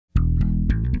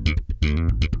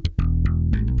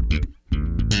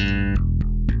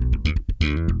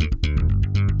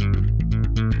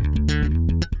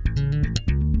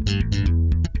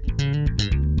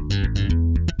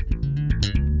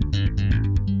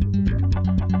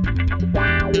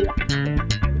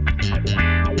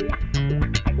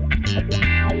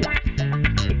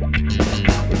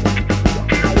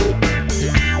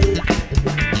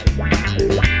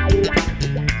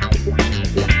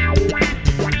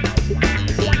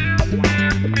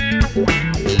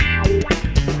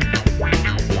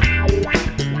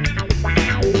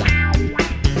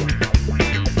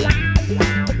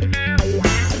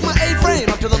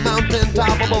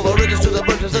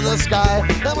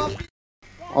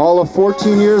All of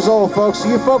 14 years old, folks.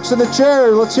 You folks in the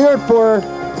chair, let's hear it for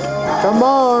her. Come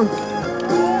on.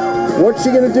 What's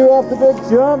she gonna do off the big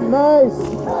jump? Nice.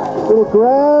 Little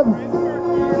grab.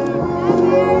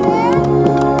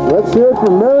 Let's hear it for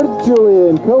Meredith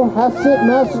Julian, Cohasset,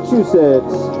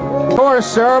 Massachusetts. Of course,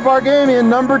 Sarah Bargamian,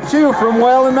 number 2 from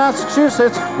Wayland,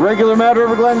 Massachusetts. Regular Mad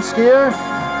River Glen skier.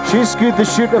 She skied the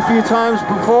chute a few times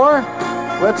before.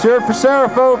 Let's hear it for Sarah,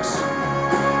 folks.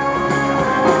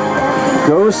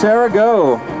 Go, Sarah,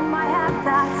 go.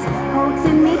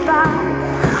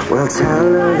 Well, tell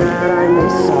her that I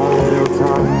miss our little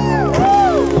talks.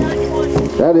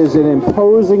 That is an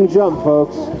imposing jump,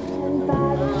 folks.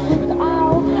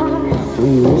 We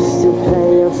used to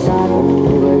play outside when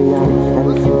we were young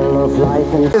and full of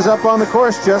life. And is up on the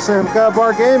course, Jessica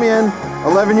Bargamian,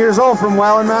 11 years old from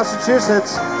Wayland,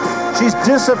 Massachusetts. She's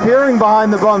disappearing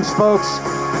behind the bumps, folks.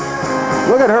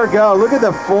 Look at her go. Look at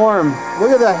the form.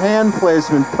 Look at the hand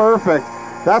placement. Perfect.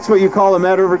 That's what you call a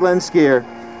Mad River Glen skier.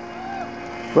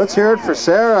 Let's hear it for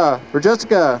Sarah, for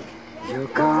Jessica.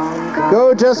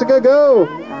 Go, Jessica, go.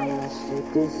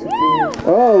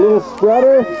 Oh, a little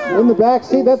spreader in the back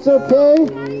seat. That's okay.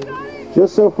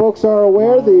 Just so folks are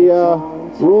aware, the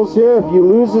rules here, if you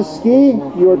lose a ski,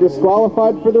 you are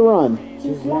disqualified for the run.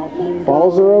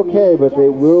 Falls are okay, but they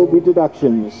will be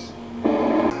deductions.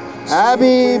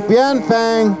 Abby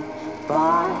Bianfang.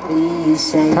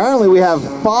 Apparently we have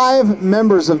 5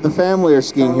 members of the family are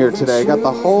skiing here today. Got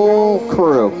the whole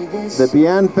crew, the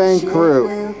Bianfang crew.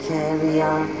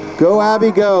 Go,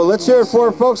 Abby, go. Let's hear it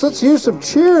for her, folks. Let's hear some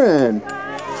cheering.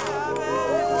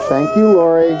 Thank you,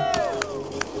 Lori.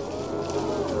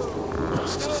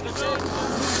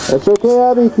 That's okay,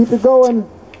 Abby. Keep it going.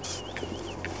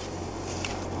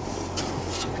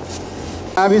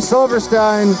 Abby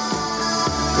Silverstein.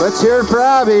 Let's hear it for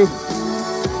Abby.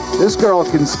 This girl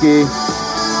can ski.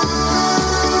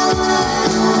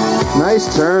 Nice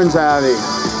turns, Abby.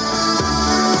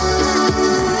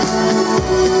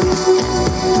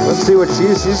 Let's see what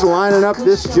she's lining up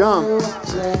this jump.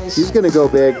 She's gonna go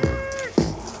big.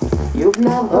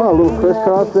 Oh, a little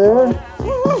crisscross there.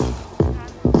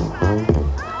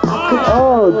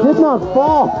 Oh, did not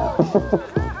fall.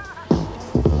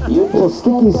 A little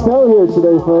sticky snow here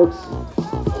today, folks.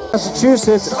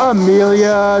 Massachusetts,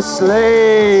 Amelia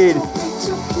Slade.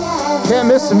 Can't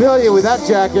miss Amelia with that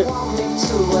jacket.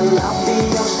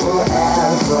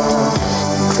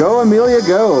 Go, Amelia,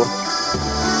 go.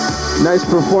 Nice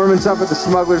performance up at the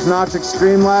Smuggler's Notch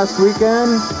Extreme last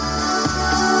weekend.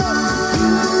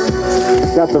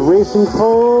 Got the racing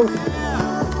poles.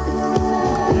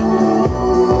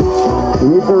 You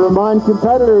need to remind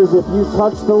competitors, if you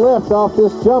touch the lift off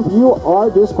this jump, you are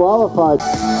disqualified.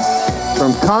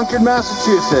 From Concord,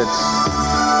 Massachusetts.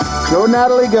 Go,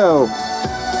 Natalie, go.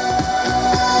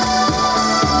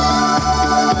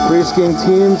 Free skiing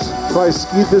teams probably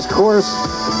skied this course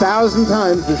 1,000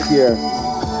 times this year.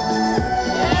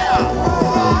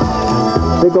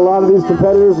 I think a lot of these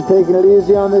competitors are taking it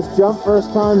easy on this jump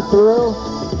first time through.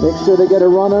 Make sure they get a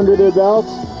run under their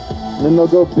belts, and then they'll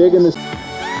go big in this.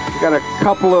 We've got a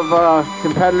couple of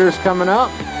competitors coming up.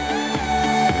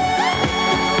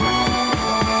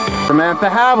 Samantha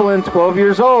Haviland, 12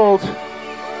 years old.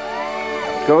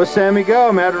 Go, Sammy,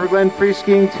 go. Mad River Glen free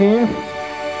skiing team.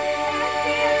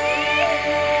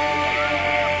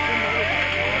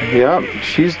 Yep,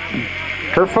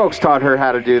 her folks taught her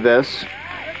how to do this.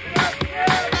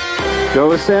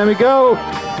 Go, Sammy, go.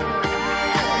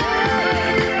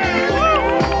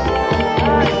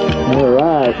 All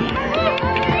right.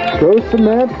 Go,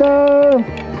 Samantha.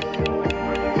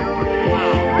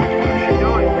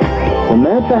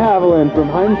 Samantha Haviland from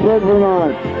Heinsberg,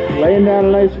 Vermont, laying down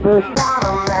a nice first.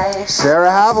 Sarah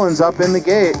Haviland's up in the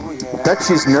gate. Bet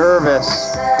she's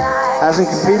nervous. Hasn't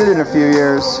competed in a few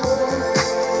years.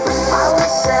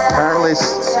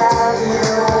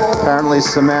 Apparently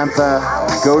Samantha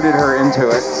goaded her into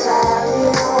it.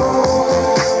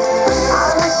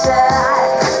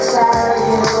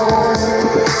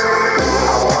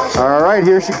 right,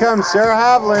 here she comes, Sarah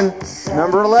Havlin,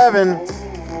 number 11.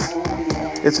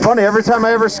 It's funny, every time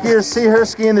I ever see her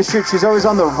ski in the chute, she's always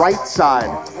on the right side.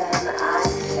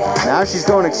 Now she's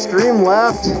going extreme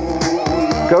left.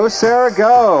 Go, Sarah,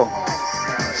 go.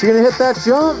 She gonna hit that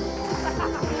jump?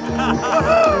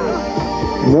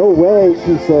 No way,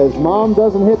 she says. Mom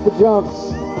doesn't hit the jumps.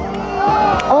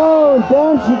 Oh, and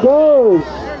down she goes.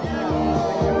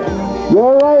 You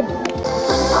all right?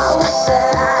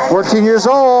 14 years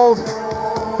old.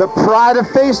 The pride of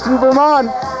Facein, Vermont.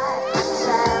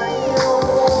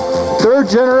 Third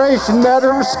generation Mad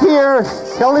River skier,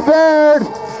 Kelly Baird.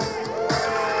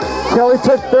 Kelly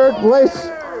took third place.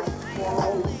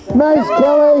 Nice,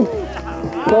 Kelly.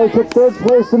 Kelly took third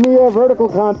place in the vertical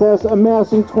contest,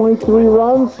 amassing 23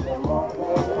 runs.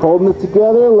 Holding it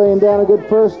together, laying down a good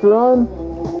first run.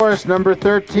 Of course, number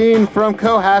 13 from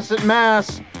Cohasset,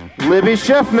 Mass, Libby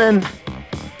Schiffman.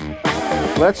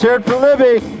 Let's hear it for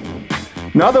Libby.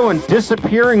 Another one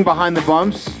disappearing behind the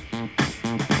bumps.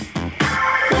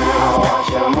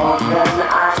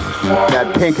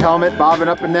 That pink helmet bobbing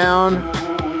up and down.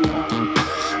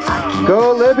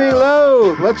 Go Libby,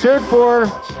 low. Let's hear it for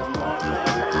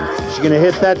her. Is she gonna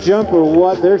hit that jump or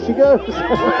what? There she goes.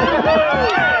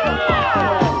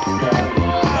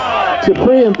 It's a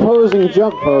pretty imposing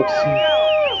jump, folks.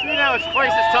 You know, it's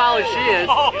twice as tall as she is.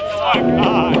 Oh my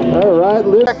God. All right,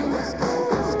 Libby.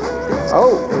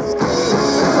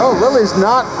 Oh,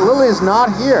 Lily's not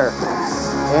here.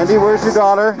 Andy, where's your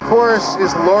daughter? Of course,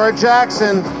 is Laura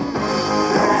Jackson,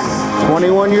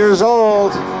 21 years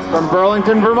old, from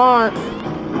Burlington, Vermont.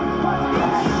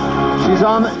 She's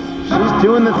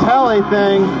doing the telly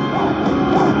thing.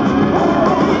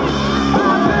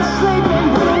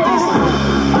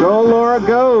 Go, Laura,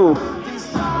 go.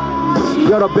 She's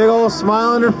got a big old smile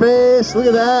on her face. Look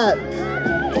at that.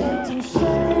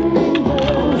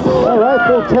 All right,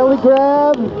 little telly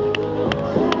grab.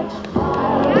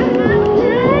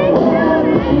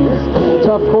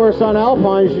 Tough course on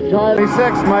Alpine, you should try it.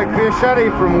 26, Mike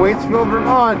Fiaschetti from Waitsfield,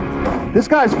 Vermont. This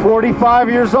guy's 45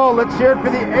 years old. Let's hear it for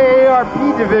the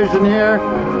AARP division here.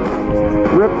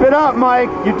 Rip it up, Mike.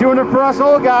 You're doing it for us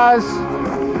old guys.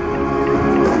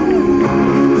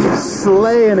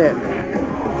 Slaying it.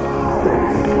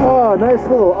 Oh, nice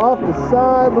little off the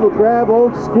side, little grab,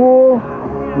 old school.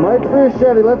 Mike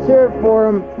Fiaschetti, let's hear it for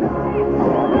him.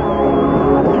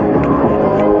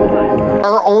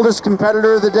 Our oldest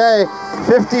competitor of the day,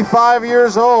 55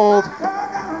 years old,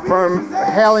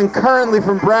 hailing currently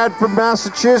from Bradford,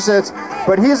 Massachusetts,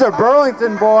 but he's a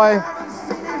Burlington boy,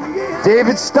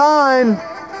 David Stein.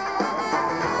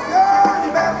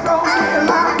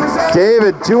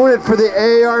 David doing it for the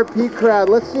AARP crowd.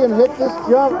 Let's see him hit this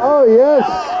jump. Oh, yes.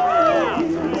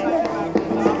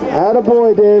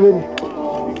 Attaboy, David.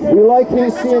 We like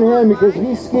seeing him because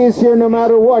he skis here no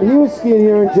matter what. He was skiing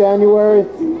here in January.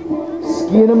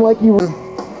 Skiing him like he was.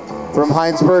 From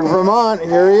Heinsberg, Vermont,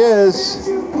 here he is.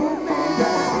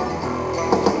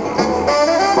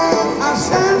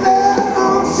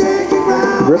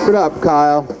 Rip it up,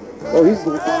 Kyle. Oh, he's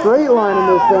straight lining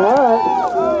this thing. All right.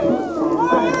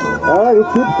 All right, he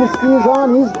keeps the skis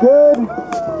on. He's good.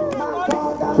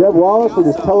 Jeb Wallace with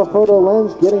his telephoto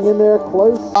lens getting in there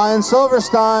close. Ryan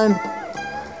Silverstein.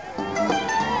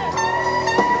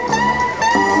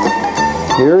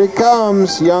 Here he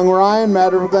comes, young Ryan,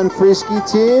 Mad River Glen free ski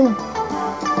team.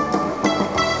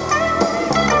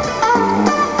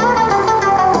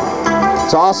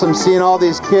 It's awesome seeing all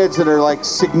these kids that are like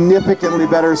significantly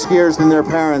better skiers than their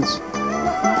parents.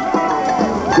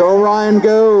 Go Ryan,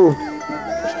 go.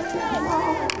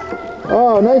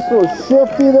 Oh, nice little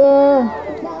shifty there.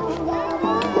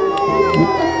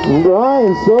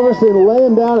 Ryan Silverstein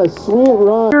laying down a sweet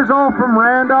run. Years old from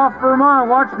Randolph, Vermont.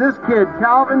 Watch this kid,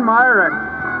 Calvin Myrick.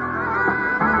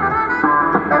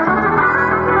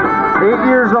 8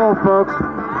 years old, folks.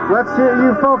 Let's hear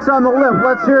you folks on the lift.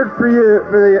 Let's hear it for you,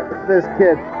 for this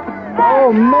kid.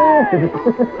 Oh man!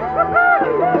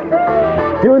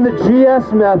 Doing the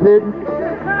GS method.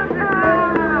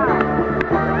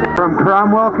 From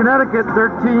Cromwell, Connecticut,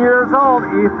 13 years old,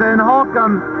 Ethan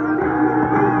Holcomb.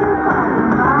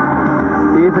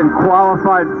 Ethan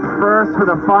qualified first for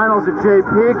the finals at Jay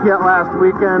Peak yet last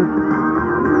weekend.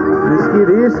 He skied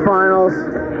these finals.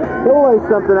 He'll lay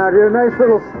something out here. Nice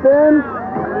little spin.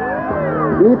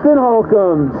 Ethan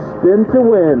Holcomb, spin to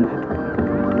win.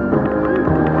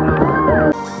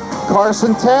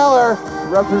 Carson Taylor,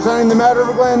 representing the Mad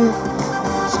River Glen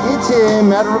ski team,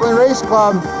 Mad River Glen Race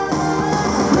Club.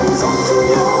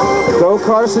 Go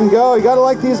Carson, go. You gotta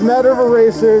like these Mad River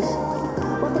racers.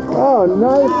 Oh,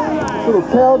 nice. Little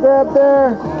tail grab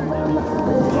there.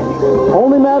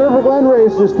 Only Mad River Glen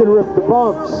racers can rip the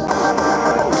bumps.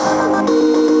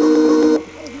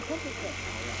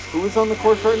 Who is on the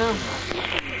course right now?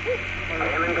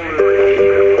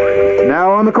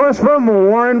 Now on the course from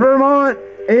Warren, Vermont,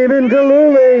 Eamon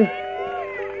Galooly.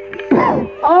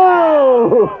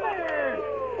 Oh!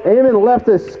 Eamon left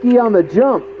a ski on the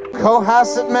jump.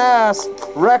 Cohasset, Mass,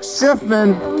 Rex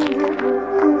Schiffman.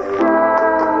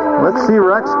 Let's see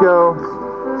Rex go.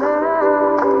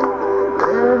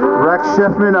 Rex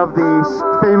Schiffman of the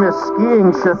famous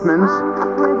skiing Schiffmans.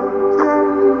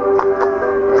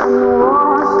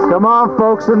 Come on,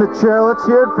 folks in the chair. Let's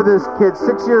hear it for this kid.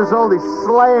 6 years old. He's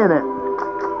slaying it.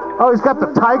 Oh, he's got the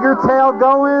tiger tail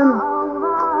going.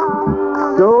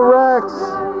 Go, Rex.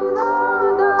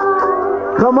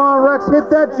 Come on, Rex. Hit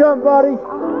that jump, buddy.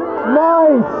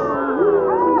 Nice.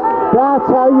 That's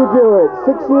how you do it.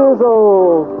 6 years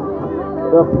old.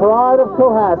 The pride of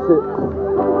Cohasset.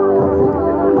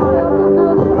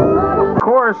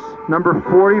 Course number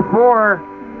 44.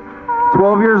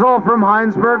 12 years old from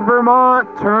Heinsberg, Vermont,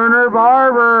 Turner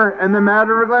Barber, and the Mad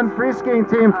River Glen free skiing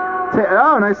team.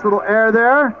 Oh, nice little air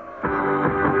there.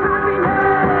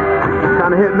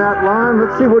 Kind of hitting that line.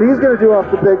 Let's see what he's going to do off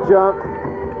the big jump.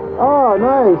 Oh,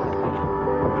 nice.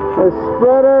 A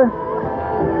spreader.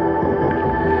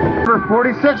 Number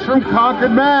 46 from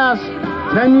Concord, Mass.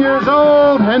 10 years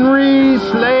old, Henry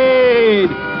Slade.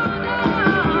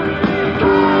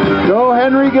 Go,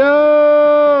 Henry,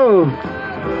 go!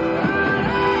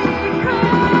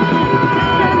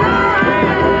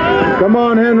 Come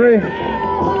on, Henry.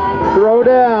 Throw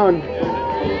down.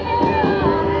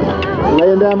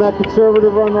 Laying down that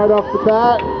conservative run right off the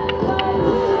bat.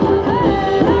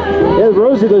 Yeah,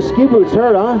 Rosie, those ski boots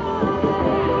hurt, huh?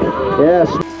 Yes.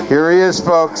 Here he is,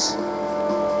 folks.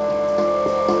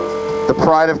 The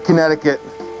pride of Connecticut.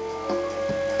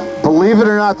 Believe it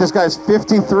or not, this guy's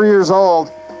 53 years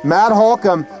old. Matt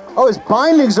Holcomb. Oh, his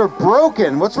bindings are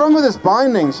broken. What's wrong with his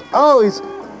bindings? Oh, he's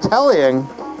tellying.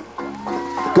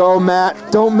 Go, Matt.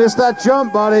 Don't miss that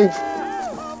jump, buddy.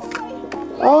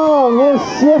 Oh, a little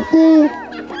shifty.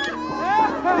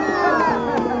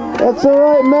 That's all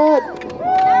right, Matt.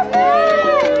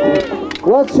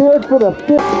 Let's hear it for the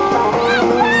fifth.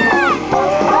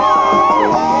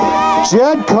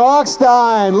 Jed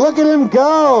Cockstein. Look at him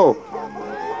go.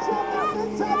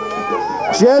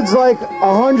 Jed's like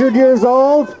 100 years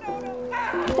old.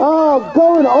 Oh,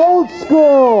 going old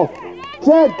school.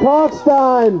 Jed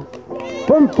Cockstein.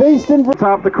 From Facein,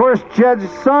 top of the course, Jed's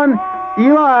son,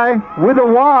 Eli, with a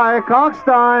Y,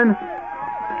 Cockstein.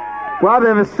 Wow, they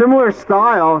have a similar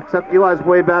style, except Eli's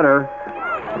way better.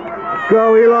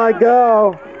 Go, Eli,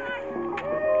 go.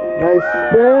 Nice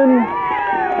spin.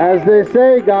 As they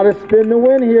say, gotta spin to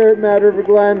win here at Mad River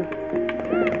Glen.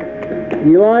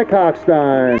 Eli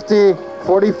Cockstein.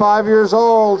 45 years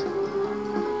old.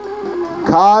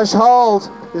 Kaj Huld.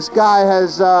 This guy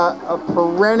has a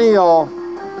perennial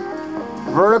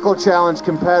vertical challenge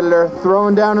competitor,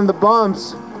 throwing down in the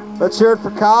bumps. Let's hear it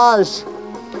for Kaj.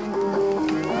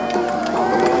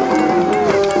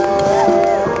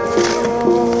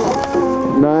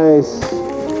 Nice.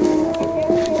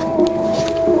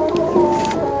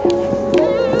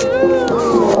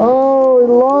 Oh, he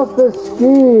lost the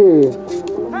ski.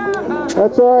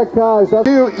 That's all right, Kaj.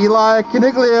 Eli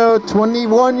Caniglio,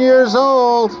 21 years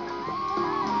old.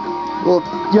 Little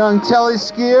young telly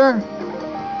skier.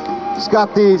 He's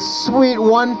got the sweet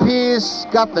one piece,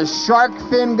 got the shark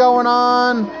fin going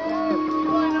on.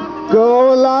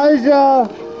 Go, Elijah!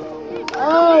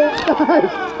 Oh,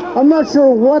 nice! I'm not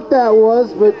sure what that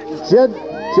was, but Jed.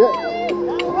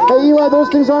 Hey, Eli, those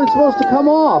things aren't supposed to come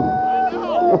off.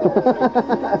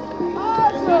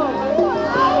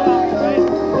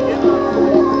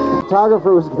 The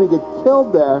photographer was going to get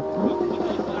killed there.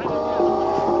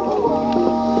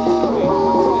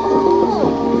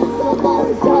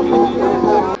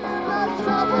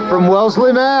 From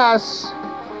Wellesley, Mass,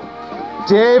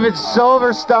 David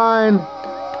Silverstein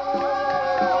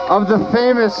of the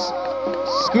famous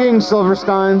skiing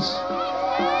Silversteins.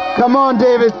 Come on,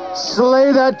 David,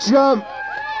 slay that jump.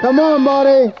 Come on,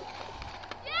 buddy.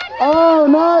 Oh,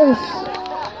 nice.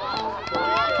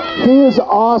 He is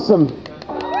awesome.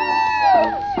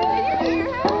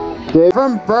 Dave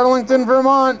from Burlington,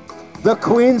 Vermont, the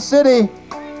Queen City.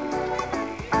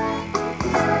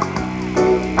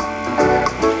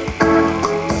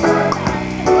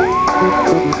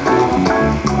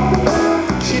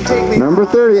 Number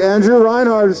 30, Andrew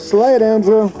Reinhardt. Slay it,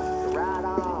 Andrew.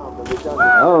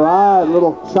 All right,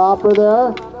 little chopper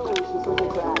there.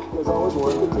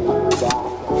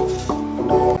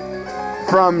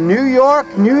 From New York,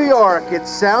 New York. It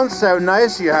sounds so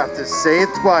nice you have to say it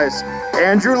twice.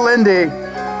 Andrew Lindy.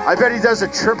 I bet he does a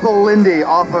triple Lindy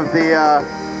off of the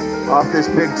off this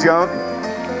big jump.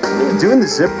 Doing the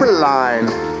zipper line.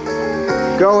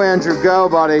 Go Andrew, go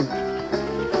buddy.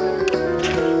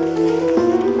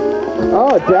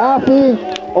 Oh, Daffy.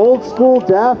 Old school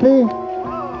Daffy.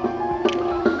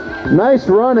 Nice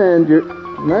run, Andrew.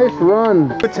 Nice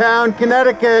run. Town,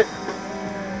 Connecticut.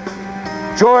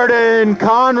 Jordan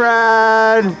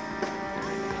Conrad.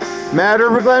 Mad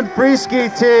River Glen free ski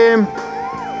team.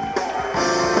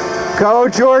 Go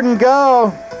Jordan,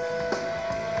 go.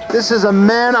 This is a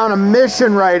man on a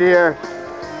mission right here.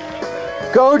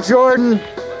 Go Jordan.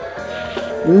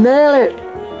 Nail it.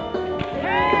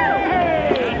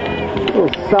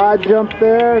 Little side jump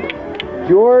there.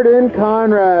 Jordan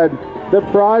Conrad, the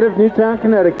pride of Newtown,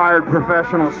 Connecticut. Retired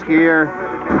professional skier,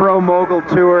 pro Mogul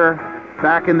tour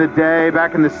back in the day,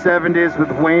 back in the 70s with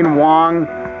Wayne Wong.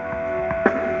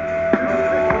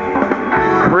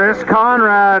 Chris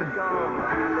Conrad.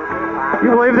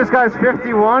 You believe this guy's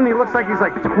 51? He looks like he's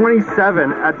like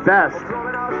 27 at best.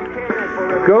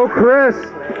 Go Chris.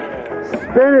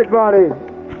 Spin it, buddy.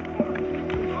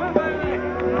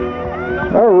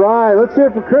 All right, let's hear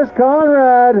it for Chris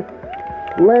Conrad.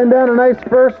 Laying down a nice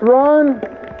first run.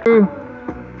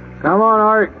 Come on,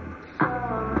 Art.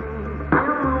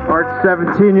 Art's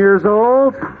 17 years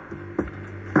old.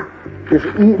 Just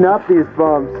eating up these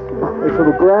bumps. Nice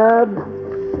little grab.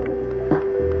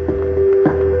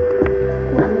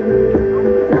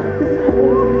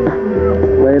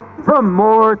 From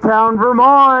Moortown,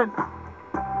 Vermont,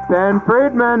 Ben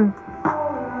Friedman.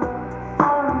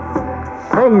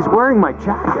 Hey, he's wearing my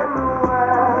jacket.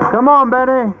 Come on,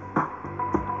 Benny.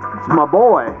 It's my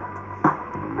boy.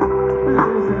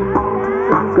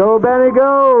 Go, Benny,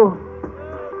 go.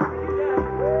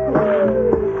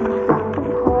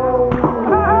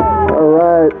 All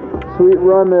right. Sweet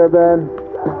run there, Ben.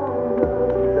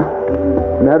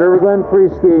 Mad River Glen free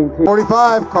skiing team.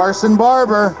 45, Carson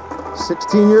Barber.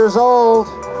 16 years old.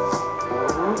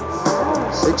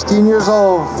 16 years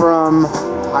old from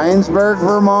Heinsberg,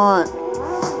 Vermont.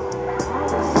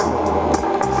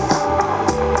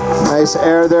 Nice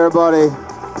air there, buddy.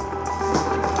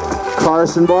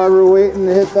 Carson Barber waiting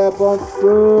to hit that bump.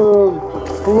 Boom.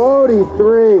 Floaty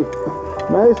 3.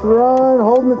 Nice run,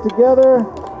 holding it together.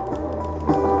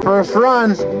 First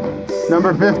run,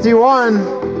 number 51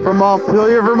 from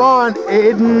Montpelier, Vermont,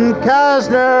 Aiden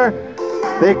Kasner.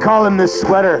 They call him the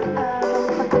sweater.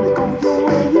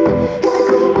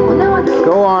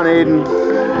 Go on, Aiden.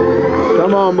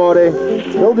 Come on, buddy.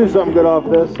 He'll do something good off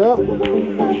this. Yep.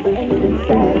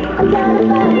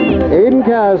 Aiden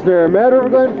Kasner, Mad River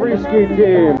Glen free ski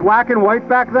team. Black and white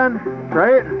back then,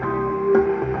 right?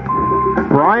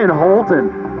 Brian Holton.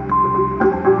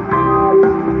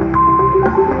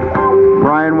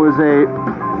 Brian was a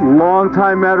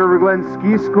longtime Mad River Glen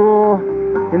ski school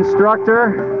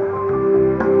instructor.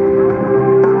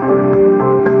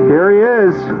 Here he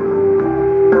is.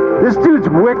 This dude's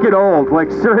wicked old,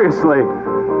 like seriously.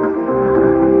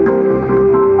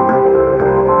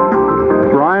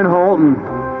 Brian Holton.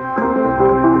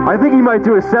 I think he might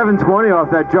do a 720 off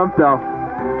that jump though.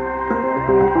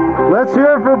 Let's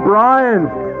hear it for Brian.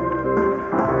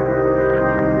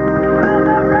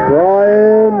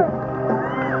 Brian.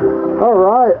 All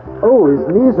right. Oh, his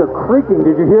knees are creaking.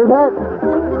 Did you hear that?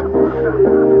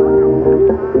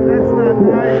 That's not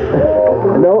nice.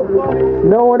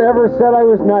 No one ever said I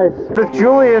was nice. Fifth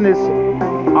Julian is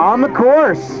on the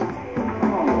course.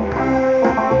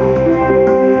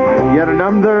 Yet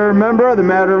another member of the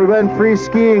Mad River Glen free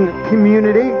skiing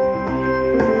community.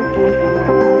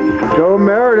 Go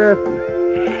Meredith.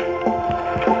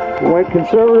 Went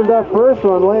conservative that first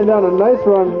run, laying down a nice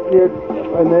run here,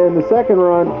 and then the second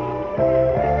run.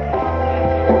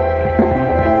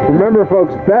 Remember,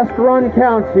 folks, best run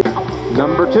counts here.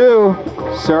 Number 2,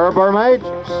 Sarah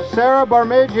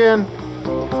Barmagian.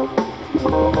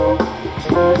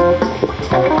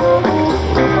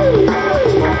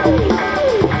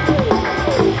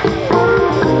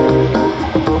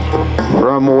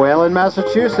 From Wayland,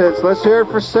 Massachusetts. Let's hear it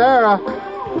for Sarah.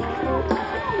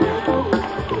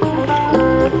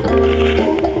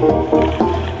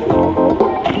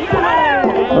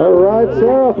 All right,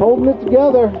 Sarah, holding it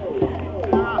together.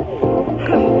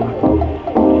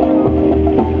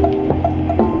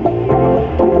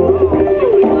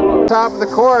 Top of the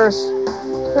course.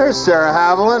 There's Sarah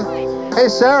Haviland. Hey,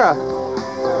 Sarah.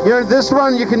 You know, this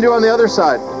run you can do on the other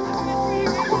side.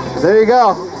 There you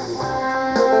go.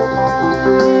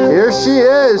 Here she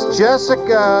is,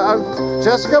 Jessica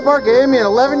Bargamian,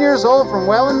 11 years old from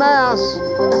Welland, Mass.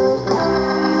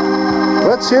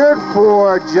 Let's hear it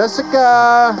for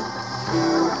Jessica.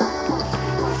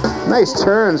 Nice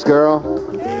turns, girl.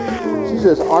 She's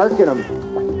just arcing them.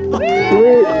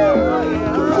 Sweet.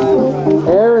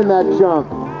 Air in that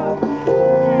jump.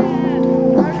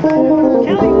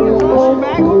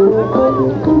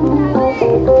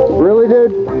 Really,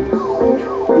 dude?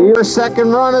 Your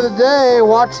second run of the day.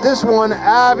 Watch this one,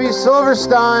 Abby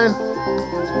Silverstein.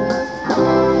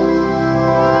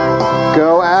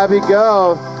 Go, Abby,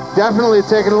 go. Definitely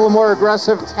taking a little more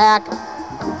aggressive tack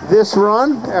this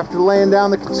run after laying down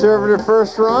the conservative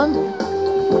first run.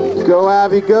 Go,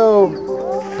 Abby, go. A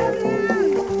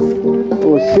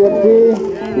little shifty.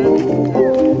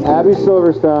 Abby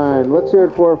Silverstein. Let's hear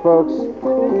it for her, folks.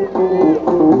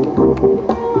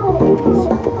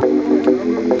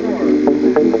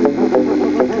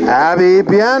 Abby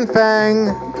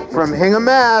Bianfang from Hingham,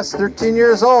 Mass, 13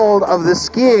 years old, of the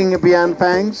skiing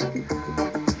Bianfangs.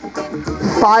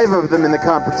 5 of them in the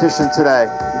competition today.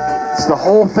 It's the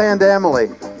whole family.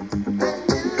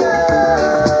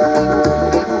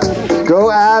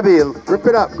 Go, Abby. Rip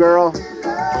it up, girl.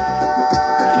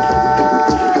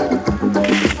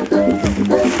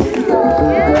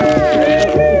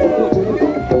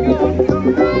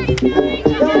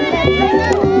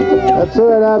 That's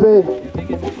it, Abby.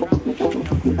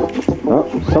 Oh,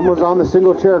 someone's on the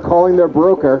single chair calling their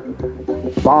broker.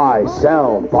 Buy,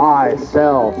 sell, buy,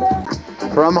 sell.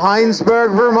 From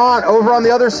Heinsberg, Vermont, over on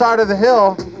the other side of the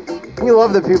hill. We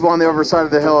love the people on the other side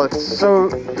of the hill. It's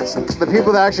the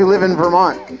people that actually live in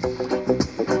Vermont.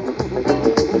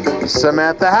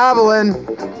 Samantha Haviland,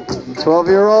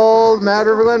 12-year-old Mad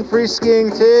River Glen free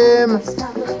skiing team.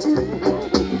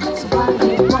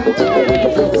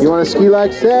 You want to ski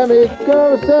like Sammy?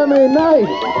 Go, Sammy, nice.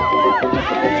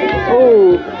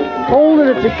 Oh, holding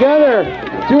it together.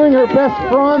 Doing her best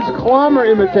Franz Klammer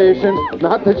imitation.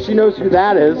 Not that she knows who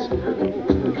that is.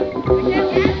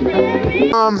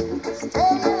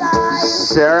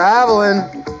 Sarah Haviland.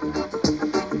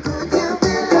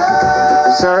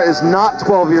 Sarah is not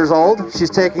 12 years old. She's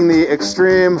taking the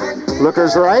extreme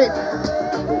lookers right,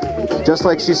 just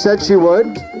like she said she would.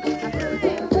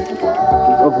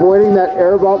 Avoiding that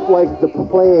air bump like the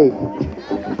plague.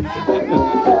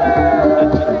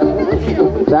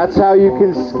 That's how you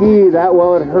can ski that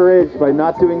well at her age, by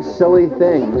not doing silly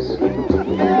things.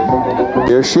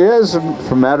 Here she is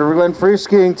from Mad River Glen free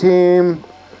skiing team,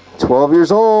 12 years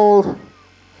old,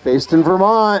 based in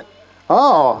Vermont.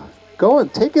 Oh,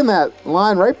 taking that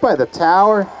line right by the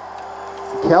tower.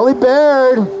 Kelly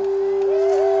Baird.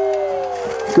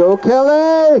 Go,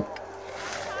 Kelly.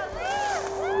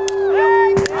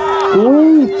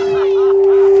 Sweet.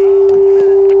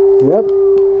 Yep.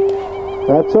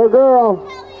 That's our girl.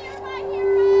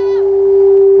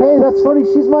 Hey, that's funny,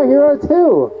 she's my hero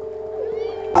too.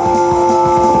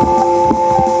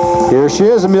 Here she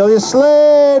is, Amelia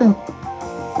Slade.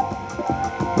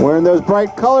 Wearing those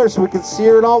bright colors so we can see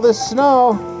her in all this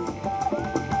snow.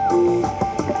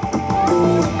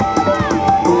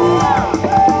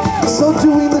 So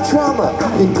doing the trauma,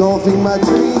 engulfing my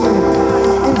dream,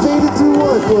 invaded through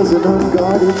what was an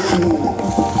unguarded scene.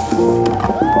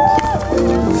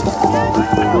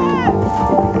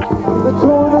 The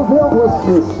torrent of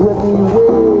helplessness swept me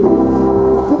away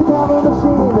to the common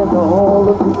machine and the hall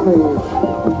of the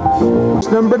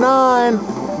stage. Number 9,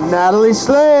 Natalie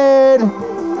Slade.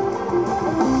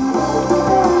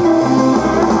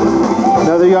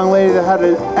 Another young lady that had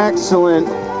an excellent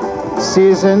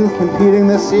season competing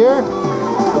this year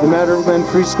for the Mad River Glen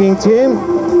free skiing team.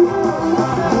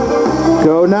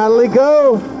 Go, Natalie,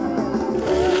 go!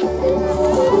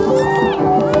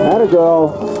 Atta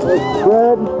girl. Nice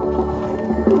spread.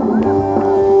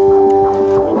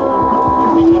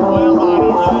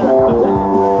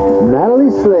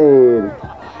 Natalie Slade.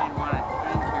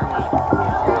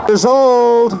 Years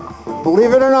old,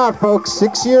 believe it or not, folks,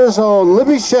 6 years old,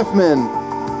 Libby Schiffman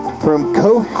from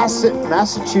Cohasset,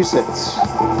 Massachusetts.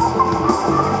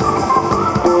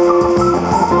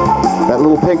 That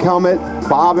little pink helmet,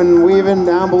 bobbing and weaving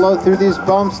down below through these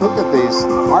bumps. Look at these,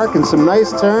 arcing some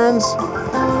nice turns.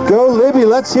 Go, Libby,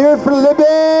 let's hear it for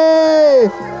Libby!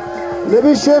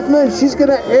 Libby Schiffman, she's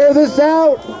gonna air this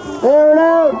out. Air it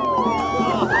out.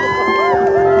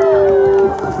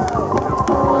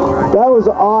 That was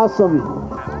awesome.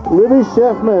 Libby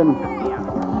Schiffman,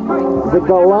 the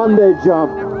Galande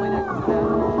jump.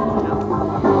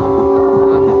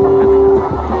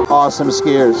 Awesome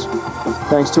skiers.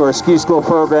 Thanks to our ski school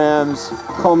programs,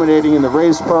 culminating in the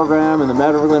race program and the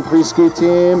Mad River Glen free ski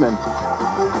team. And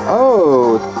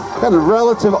oh, got a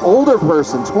relative older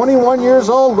person, 21 years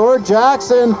old, Lord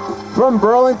Jackson from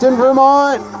Burlington,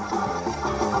 Vermont.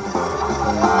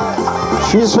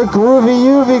 She's a groovy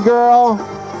UV girl.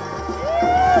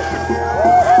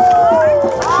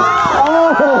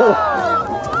 Oh!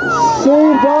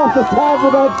 Shaved off the top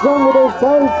of that tongue with those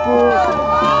toe screws.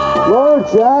 Laura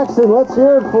Jackson, let's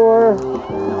hear it for her.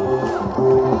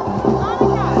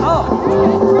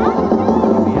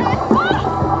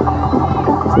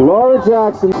 Laura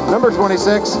Jackson. Number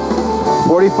 26,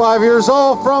 45 years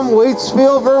old from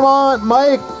Waitsfield, Vermont,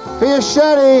 Mike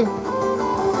Fiaschetti.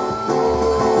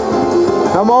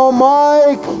 Come on,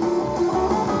 Mike.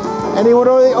 Anyone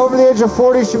over the age of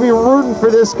 40 should be rooting for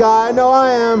this guy. I know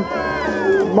I am.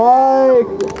 Mike.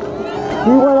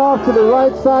 He went off to the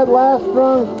right side last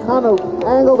run, kind of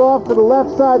angled off to the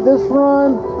left side this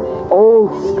run.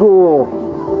 Old school.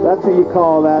 That's what you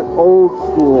call that, old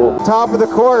school. Top of the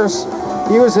course.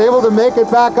 He was able to make it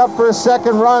back up for a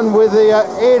second run with the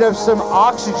aid of some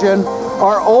oxygen.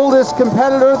 Our oldest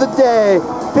competitor of the day,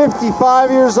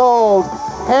 55 years old,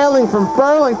 hailing from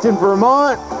Burlington,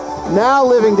 Vermont, now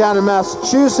living down in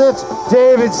Massachusetts,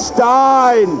 David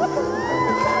Stein.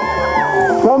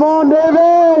 Come on,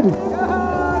 David!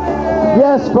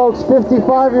 Yes, folks,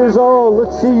 55 years old.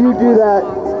 Let's see you do that.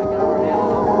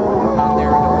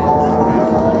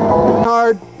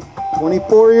 Hard,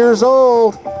 24 years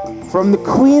old. From the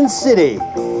Queen City.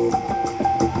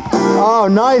 Oh,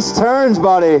 nice turns,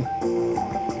 buddy.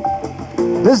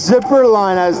 The zipper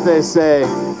line, as they say.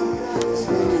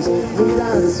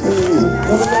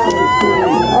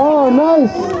 Oh,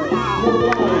 nice.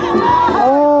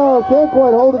 Oh, can't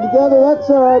quite hold it together. That's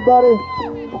all right, buddy.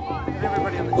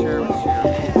 Everybody on the chair was here.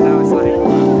 Now it's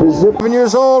like... 7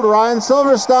 years old, Ryan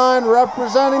Silverstein,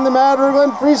 representing the Mad River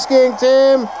Glen free skiing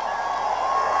team.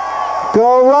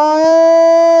 Go,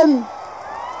 Ryan!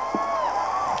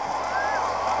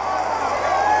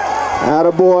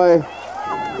 Attaboy.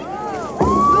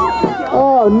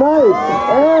 Oh, nice.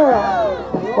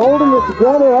 Yeah. Holding it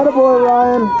together. Attaboy,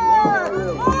 Ryan.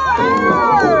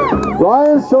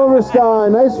 Ryan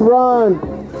Silverstein. Nice run.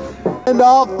 And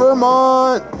off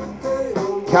Vermont.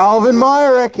 Calvin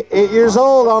Myrick, 8 years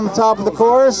old on the top of the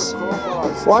course.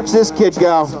 Watch this kid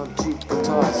go.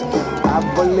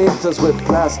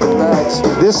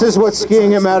 This is what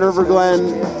skiing at Mad River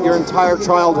Glen your entire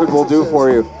childhood will do for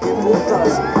you.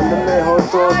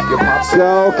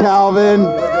 Go, Calvin.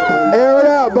 Air it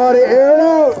out, buddy. Air it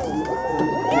out.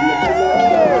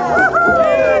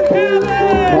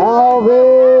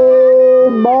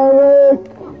 Calvin Myrick.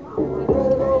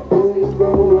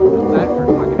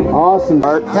 Awesome.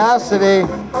 Art Cassidy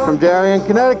from Darien,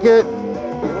 Connecticut.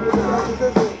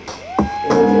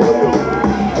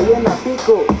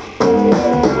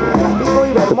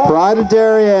 The Pride of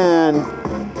Darien.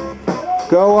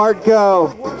 Go, Art,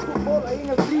 go.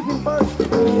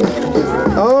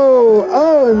 Oh,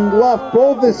 and left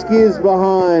both the skis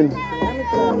behind.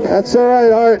 That's all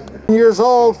right, Art. Years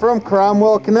old from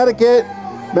Cromwell, Connecticut.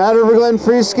 Mad River Glen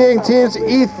free skiing teams,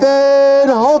 Ethan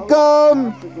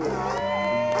Holcomb.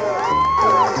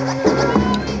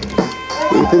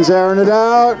 Ethan's airing it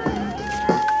out.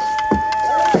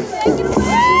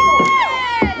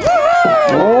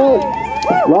 Oh,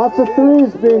 lots of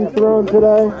threes being thrown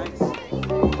today.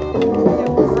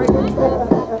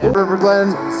 River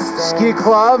Glen Ski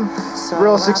Club,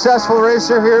 real successful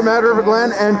racer here at Mad River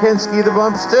Glen and can ski the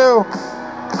bumps too.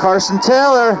 Carson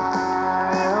Taylor.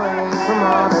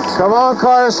 Come on,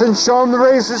 Carson, show them the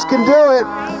racers can do it.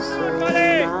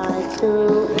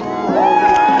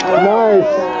 Nice.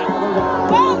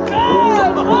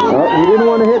 Oh, he didn't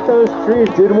want to hit those trees,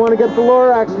 didn't want to get the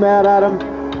Lorax mad at him.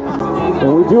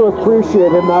 And we do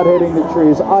appreciate him not hitting the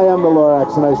trees. I am the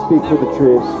Lorax and I speak for the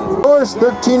trees. Of course,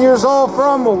 13 years old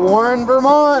from Warren,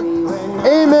 Vermont.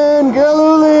 Amen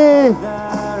Galuli.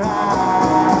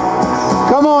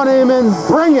 Come on, Amen,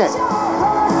 bring it.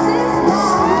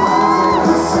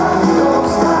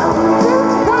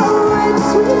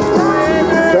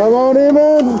 Come on,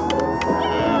 Amen.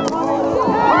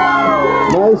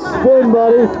 Nice spin,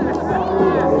 buddy.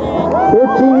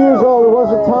 13 years old. There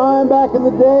was a time back in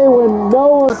the day when no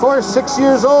one... Of course, 6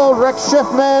 years old, Rex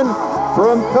Schiffman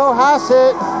from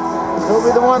Cohasset. He'll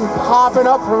be the one popping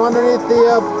up from underneath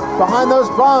the, behind those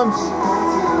bumps.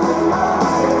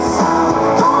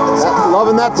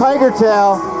 Loving that tiger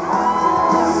tail.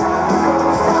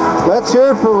 Let's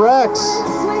hear it for Rex.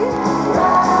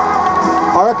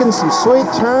 Arcing some sweet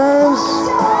turns.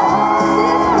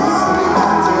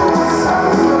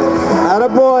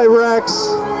 Attaboy, Rex.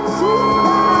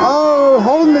 Oh,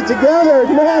 holding it together.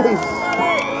 Nice.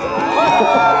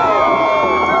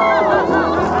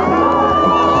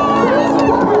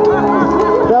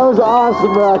 That was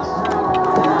awesome, Rex.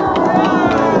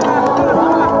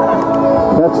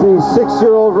 That's the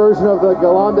 6-year-old version of the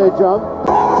Galande jump.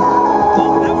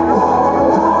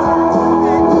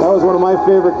 That was one of my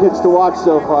favorite kids to watch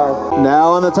so far. Now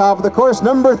on the top of the course,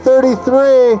 number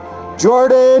 33,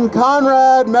 Jordan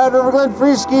Conrad, Mad River Glen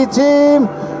free ski team.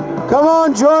 Come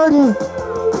on, Jordan.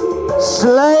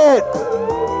 Slay it.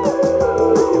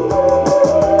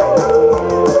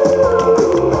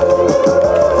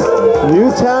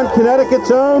 Newtown,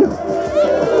 Connecticut's own.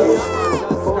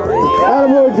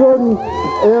 Attaboy, Jordan,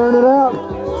 airing it out.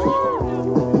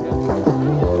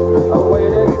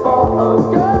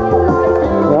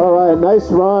 All right, nice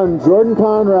run, Jordan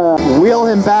Conrad. Wheel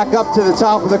him back up to the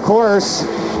top of the course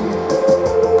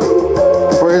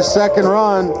for his second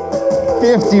run.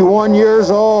 51 years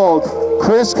old,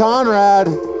 Chris Conrad.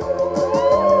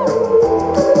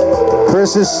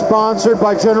 Chris is sponsored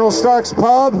by General Stark's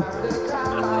Pub.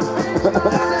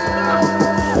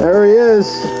 There he is.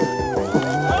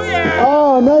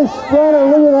 Oh, nice spreader,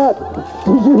 look at that.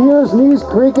 Did you hear his knees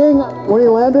creaking when he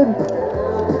landed?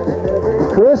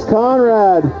 Chris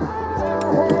Conrad.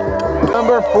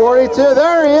 Number 42,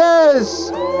 there he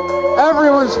is.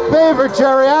 Everyone's favorite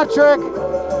geriatric.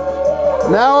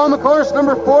 Now on the course,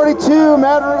 number 42,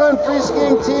 Mad River Glen free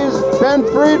skiing teams, Ben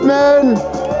Friedman.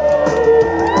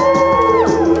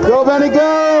 Go, Benny,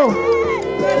 go.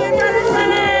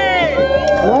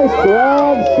 Nice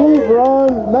grab, sweet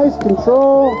run, nice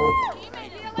control.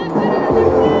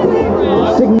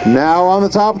 Now on the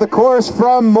top of the course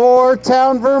from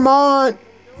Moortown, Vermont.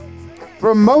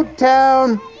 From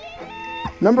Motown,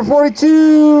 number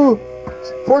 42,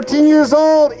 14 years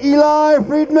old, Eli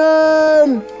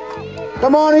Friedman.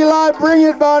 Come on, Eli, bring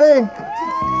it, buddy.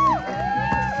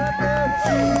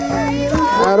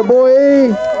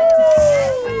 Attaboy.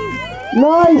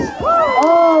 Nice.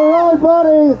 All right,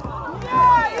 buddy.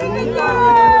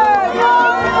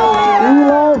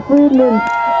 Eli Friedman.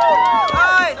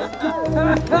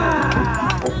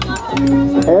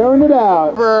 Airing it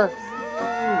out.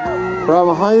 From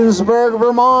Heinsberg,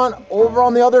 Vermont, over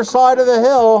on the other side of the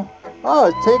hill.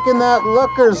 Oh, taking that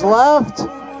looker's left.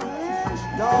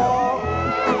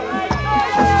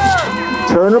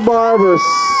 Turner Barber,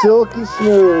 silky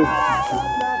smooth.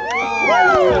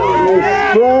 Nice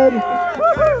spread.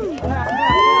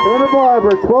 Turner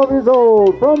Barber, 12 years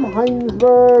old, from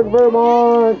Heinsberg,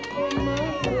 Vermont.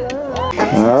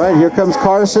 All right, here comes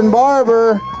Carson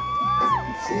Barber.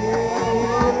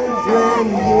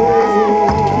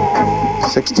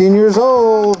 16 years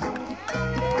old,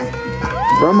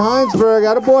 from Heinsberg.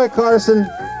 Attaboy, Carson.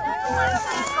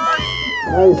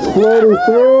 Nice floaty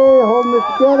three, holding it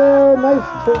together.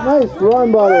 Nice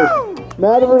run, buddy.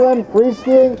 Mad River Glen free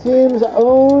skiing team's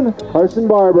own Carson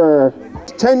Barber.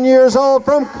 10 years old,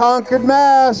 from Concord,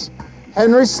 Mass.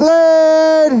 Henry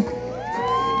Slade.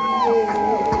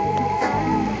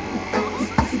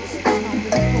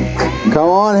 Come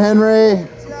on, Henry.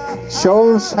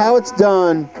 Show us how it's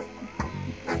done.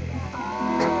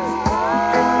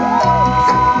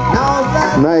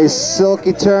 Nice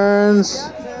silky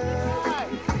turns.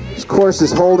 This course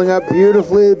is holding up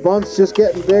beautifully. The bumps just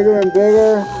getting bigger and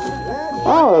bigger.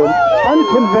 Oh,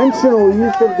 unconventional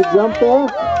use of the jump there.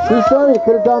 Too sorry, you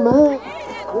could have done that.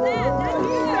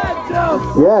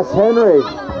 Yes, Henry.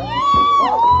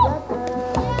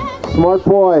 Smart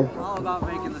boy. All about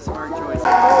making the smart choices.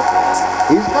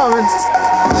 He's coming.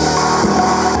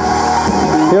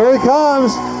 Here he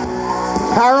comes.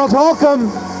 Harold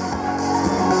Holcomb.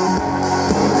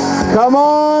 Come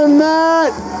on,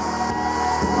 Matt.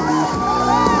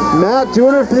 Matt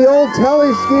doing it for the old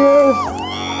telly skiers.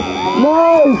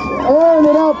 Nice. Airing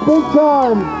it out big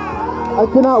time. I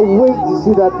cannot wait to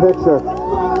see that picture.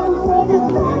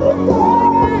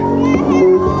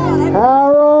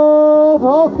 Harold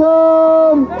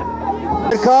Holcomb.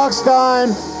 Cockstein.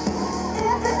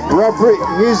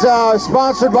 He's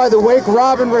sponsored by the Wake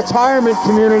Robin Retirement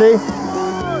Community.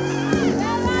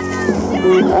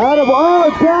 Oh,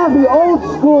 down the old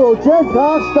school, Jed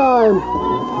Cockstein.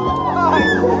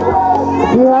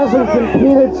 He hasn't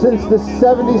competed since the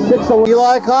 76 Olympics.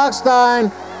 Eli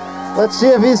Cockstein. Let's see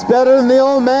if he's better than the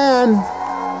old man.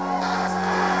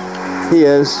 He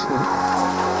is.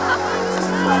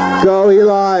 Go,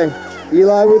 Eli.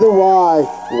 Eli with a Y.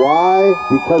 Why?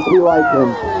 Because we like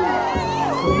him.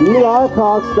 Eli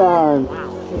Cockstein.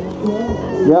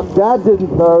 Yep, Dad didn't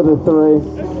throw the three.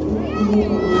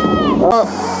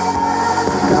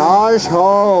 Taj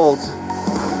Holt.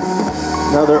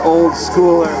 Another old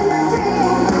schooler.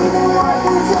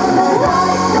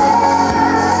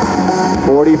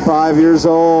 45 years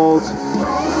old. He's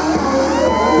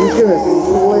gonna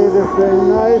slay this thing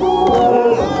nice.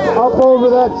 Up over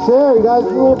that chair. You guys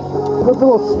look a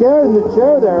little scared in the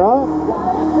chair there, huh?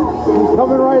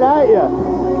 coming right at you.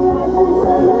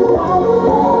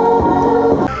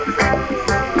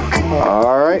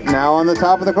 All right, now on the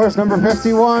top of the course, number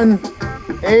 51,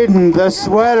 Aiden the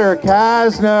Sweater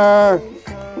Kasner.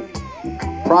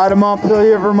 Pride of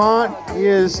Montpelier, Vermont. He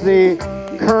is the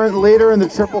current leader in the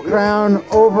Triple Crown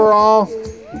overall.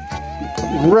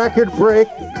 Record break,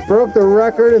 broke the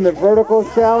record in the vertical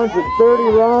challenge with 30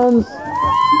 runs.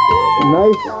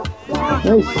 Nice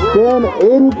spin,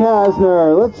 Aiden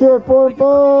Kasner. Let's hear it for him,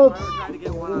 folks.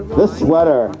 The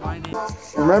Sweater.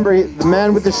 Remember, the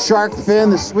man with the shark fin,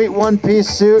 the sweet one-piece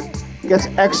suit, gets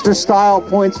extra style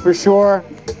points for sure.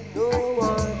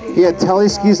 He had telly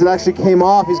skis that actually came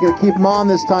off. He's going to keep them on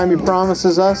this time, he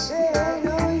promises us.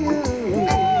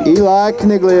 Eli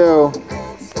Caniglio.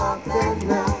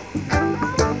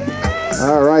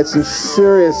 All right, some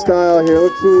serious style here.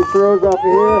 Let's see what he throws off of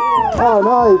here. Oh,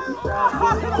 nice.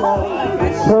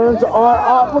 Turns are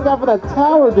off. Look out for that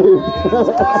tower, dude.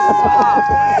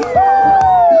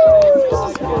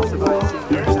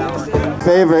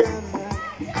 Favorite.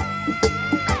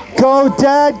 Go,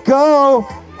 Dad, go.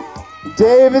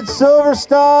 David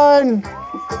Silverstein.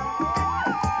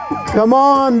 Come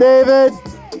on, David.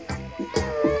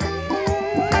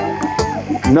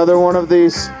 Another one of the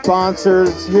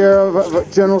sponsors here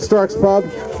of General Stark's Pub.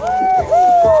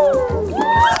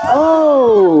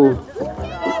 Oh!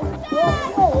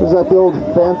 Was that the old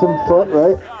phantom foot,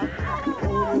 right?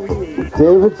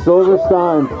 David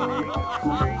Silverstein.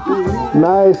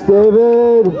 Nice,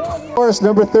 David. Of course,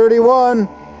 number 31,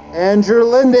 Andrew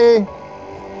Lindy.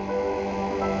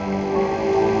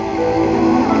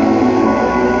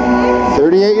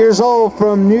 Years old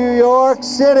from New York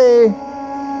City.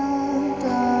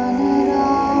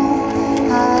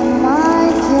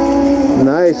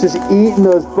 Nice, just eating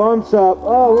those bumps up.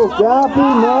 Oh, little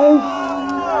gappy, nice.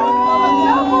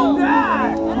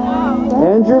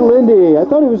 Andrew Lindy. I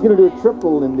thought he was going to do a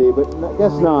triple Lindy, but I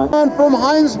guess not. And from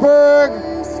Heinsberg,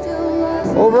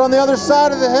 over on the other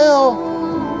side of the hill.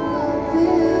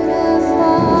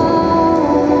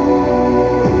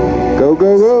 Go,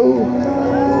 go, go.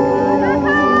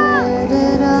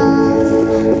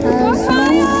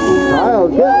 Kyle,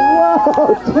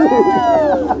 whoa, dude.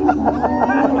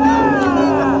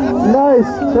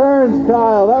 Nice turns,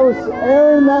 Kyle. That was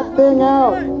airing that thing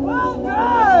out.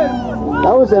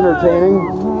 That was entertaining.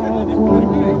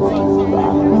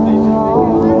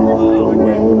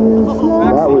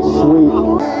 That was sweet.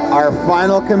 Our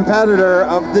final competitor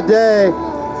of the day,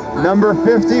 number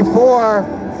 54.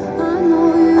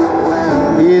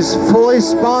 He's fully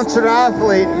sponsored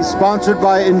athlete. He's sponsored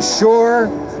by Insure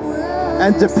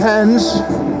and Depends.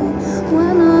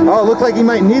 Oh, it looked like he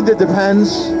might need the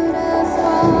Depends.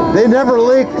 They never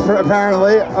leak,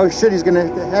 apparently. Oh shit, he's gonna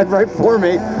head right for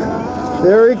me.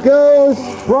 There he goes,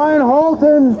 Brian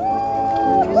Halton,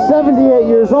 78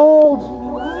 years old.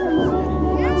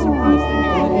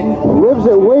 Lives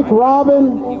at Wake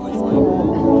Robin,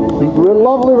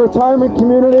 lovely retirement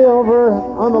community over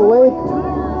on the lake.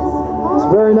 It's a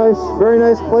very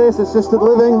nice place, assisted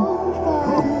living.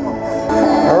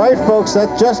 All right, folks,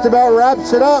 that just about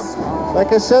wraps it up.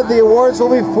 Like I said, the awards will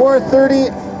be 4:30.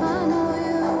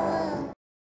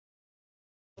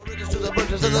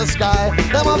 In the sky,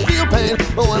 now I feel pain,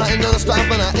 but when I ain't gonna stop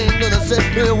and I ain't gonna sit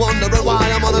here wondering why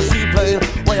I'm on a seaplane,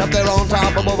 way up there on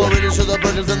top, I'm over reaching to the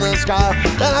bridges in the sky.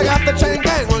 And I got the chain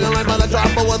gang, running like by the drop,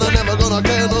 but when they're never gonna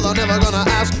care.